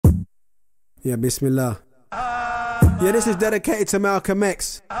Yeah, Bismillah. Yeah, this is dedicated to Malcolm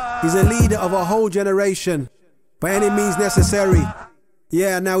X. He's a leader of a whole generation, by any means necessary.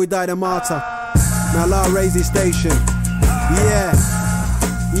 Yeah, now he died a martyr. May Allah raise his station. Yeah,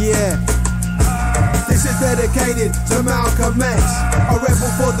 yeah. This is dedicated to Malcolm X, a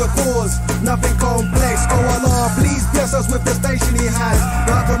rebel for the cause, nothing complex. Oh Allah, please bless us with the station he has.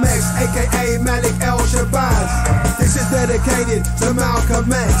 Malcolm X, aka Malik El Shabazz. This is dedicated to Malcolm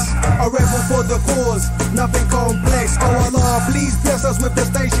X, a rebel for the cause, nothing complex. Oh Allah, please bless us with the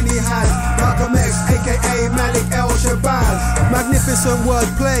station he has. Malcolm X, aka Malik El Shabazz. Magnificent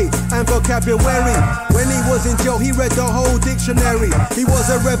wordplay and vocabulary. When he was in jail, he read the whole dictionary. He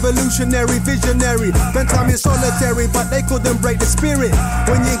was a revolutionary, visionary. Spent time in solitary, but they couldn't break the spirit.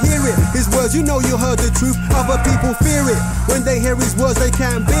 When you hear it, his words, you know you heard the truth. Other people fear it. When they hear his words, they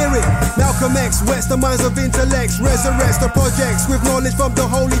can't bear it. Malcolm X wets the minds of intellects, resurrects the projects with knowledge from the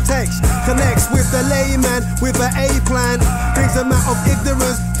holy text. Connects with the layman with an A plan. Brings them out of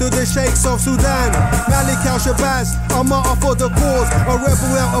ignorance to the sheikhs of Sudan. Malik El Shabazz, a martyr for the cause, a rebel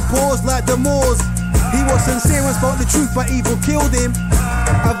without a pause like the Moors. He was sincere and spoke the truth, but evil killed him.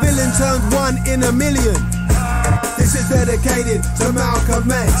 A villain turned one in a million. This is dedicated to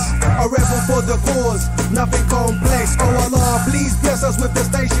Malcolm X, a rebel for the cause, nothing complex. Oh Allah, please bless us with the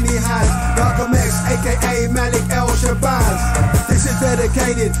station he has. Malcolm X, aka Malik El Shabazz. This is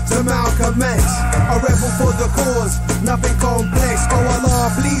dedicated to Malcolm X, a rebel for the cause, nothing complex. Oh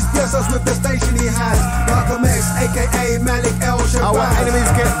Allah, please bless us with the station he has. Malcolm X, aka Malik El Shabazz. Our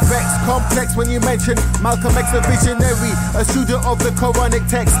enemies get vexed, complex when you mention Malcolm X, a visionary, a student of the Quranic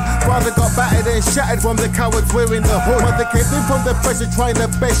text. Father got battered and shattered from the cowards wearing the hood. Mother came in from the pressure, trying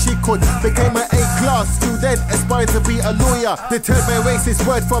the best she could. Became an A-class student, aspired to be a lawyer. Deterred by racist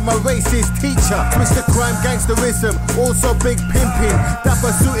word from a racist teacher. Twisted crime, gangsterism, also big pimping.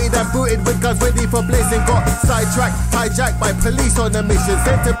 Dapper suited and booted with guns ready for blazing. Got sidetracked, hijacked by police on a mission.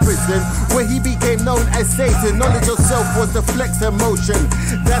 Sent to prison, where he became known as Satan. Knowledge of self was the flex emotion.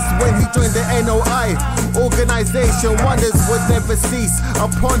 That's when he joined the NOI organization. Wonders would never cease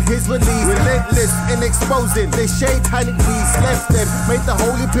upon his release. Relentless in exposing the satanic beast. Left them, made the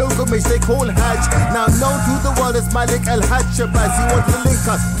holy pilgrimage they call Hajj. Now known to the world as Malik El Shabazz. He wanted to link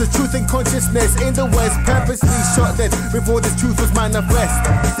us to truth and consciousness in the West. Purposely shot dead before the truth was manifest.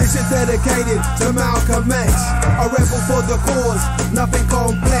 This is dedicated to Malcolm X, a rebel for the cause, nothing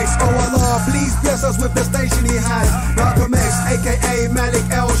complex. Oh Allah, please bless us with the station he has. Malcolm X, aka Malik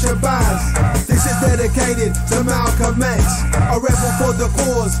El Shabazz. This is dedicated to Malcolm X, a rebel for the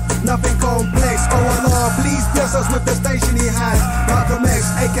cause, nothing complex. Oh Allah, please bless us with the station he has. Malcolm X,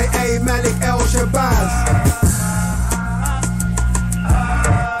 aka Malik El Shabazz.